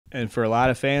And for a lot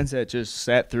of fans that just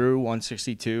sat through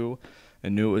 162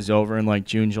 and knew it was over in like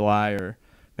June, July, or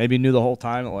maybe knew the whole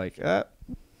time, like, this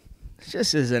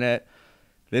just isn't it.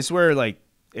 This is where like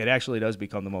it actually does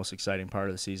become the most exciting part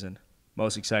of the season,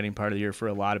 most exciting part of the year for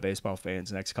a lot of baseball fans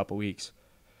the next couple weeks.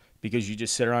 Because you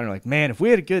just sit around and you're like, man, if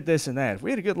we had a good this and that, if we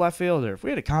had a good left fielder, if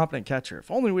we had a competent catcher, if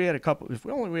only we had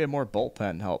more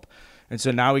bullpen help. And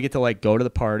so now we get to like go to the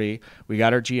party. We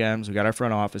got our GMs, we got our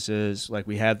front offices, like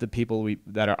we have the people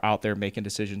that are out there making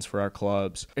decisions for our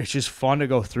clubs. It's just fun to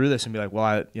go through this and be like,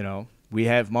 well, we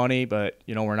have money, but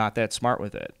we're not that smart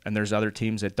with it. And there's other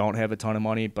teams that don't have a ton of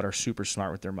money but are super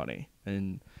smart with their money.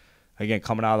 And again,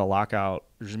 coming out of the lockout,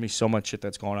 there's gonna be so much shit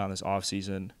that's going on this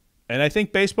offseason. And I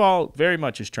think baseball very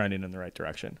much is trending in the right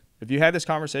direction. If you had this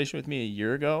conversation with me a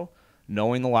year ago,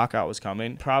 knowing the lockout was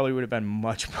coming, probably would have been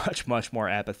much, much, much more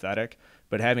apathetic.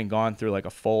 But having gone through like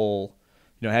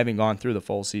having gone through the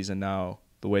full season now,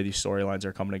 the way these storylines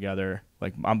are coming together,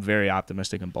 like I'm very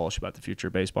optimistic and bullish about the future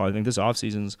of baseball. I think this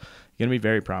offseason's going to be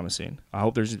very promising. I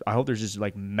hope there's just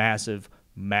like massive,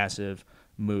 massive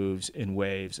moves in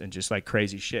waves and just like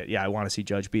crazy shit. Yeah, I want to see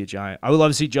Judge be a Giant. I would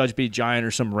love to see Judge be a Giant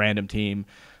or some random team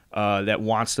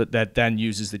that then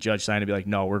uses the Judge sign to be like,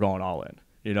 no, we're going all in.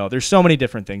 There's so many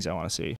different things I want to see.